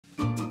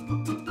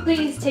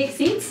Please take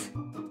seats.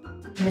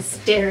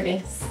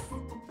 Mysterious.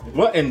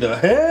 What in the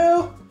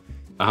hell?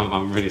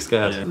 I'm really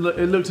scared. Yeah.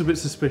 It looked a bit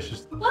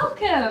suspicious.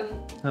 Welcome.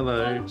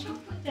 Hello. On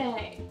chocolate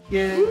day.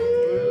 Yeah.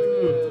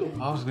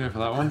 I was going for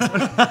that one.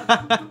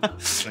 That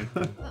one's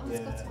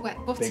got a wet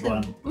bottom. Big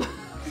one.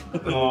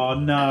 Oh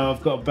no,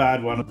 I've got a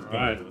bad one.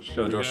 Right,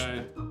 Go, Josh.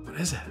 What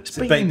is it? It's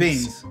baked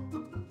beans.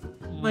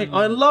 Mate,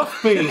 I love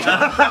beans.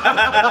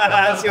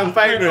 That's your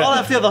favourite. I'll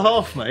have the other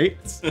half, mate.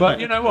 But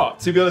you know what?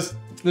 To be honest,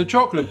 The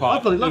chocolate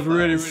part bloody is love that.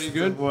 really, really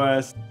good.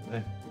 worst.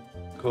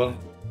 Go on.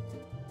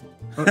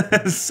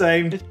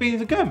 Same. It's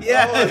beans again.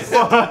 Yes.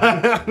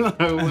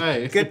 No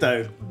way. Good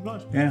though.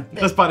 Yeah.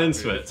 Let's bite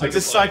into it. I'm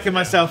just psyching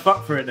myself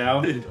up for it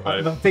now.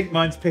 I think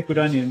mine's pickled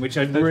onion, which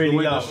I really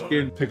love.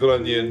 Pickled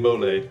onion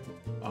mole.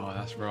 Oh,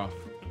 that's rough.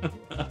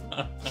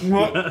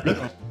 What?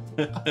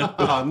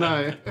 Oh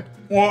no.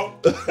 What?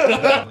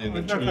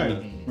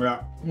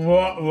 Yeah.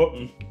 What?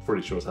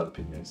 Pretty sure it's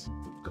jalapenos.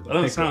 That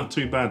doesn't sound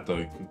too bad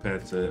though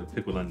compared to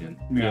pickled onion.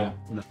 Yeah.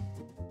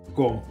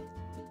 Go on.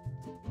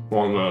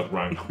 Wrong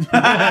wrong. I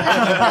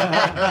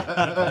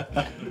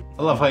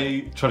love how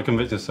you try to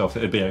convince yourself that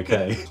it'd be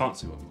okay. Can't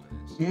see what mine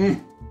is.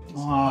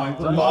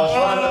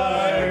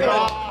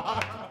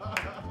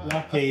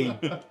 Lucky.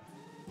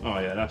 Oh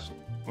yeah, that's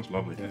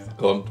lovely.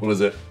 Go on, what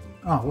is it?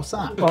 Oh, what's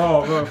that?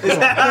 Oh,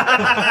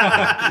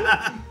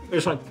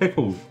 It's like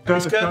pickles.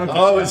 It's good.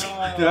 Oh, it's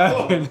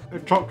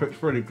The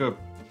chocolate's really good.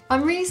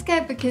 I'm really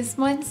scared because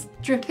mine's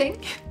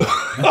dripping.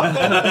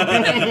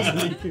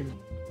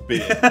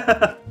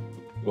 beer.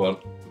 Go on.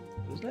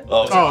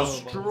 Oh,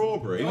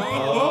 Strawberry.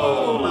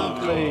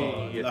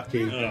 Lovely. Lucky.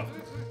 you're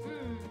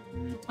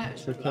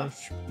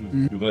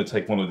going to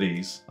take one of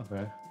these,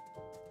 Okay.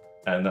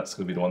 and that's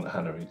going to be the one that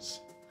Hannah eats.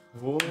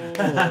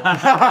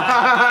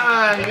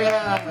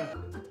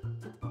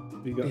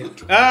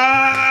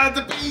 Ah,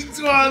 the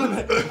beans one.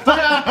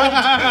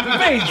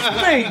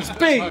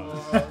 Beans.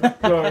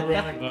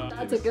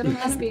 That's a good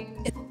amount of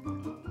beans.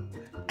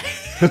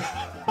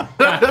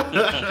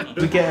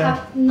 We get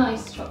Have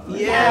nice chocolate.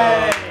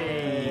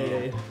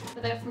 Yay!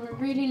 But they're from a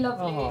really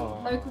lovely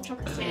local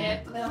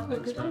chocolatier. They are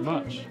called very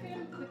much.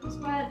 Wickham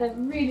Square. They're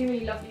really,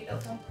 really lovely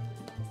little.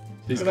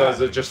 These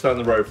guys are just down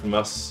the road from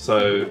us,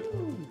 so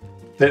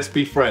let's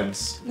be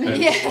friends.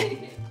 Yeah.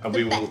 And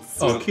we will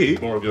best.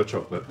 eat more of your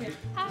chocolate.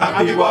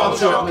 Happy Wild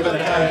Chocolate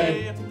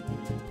Day!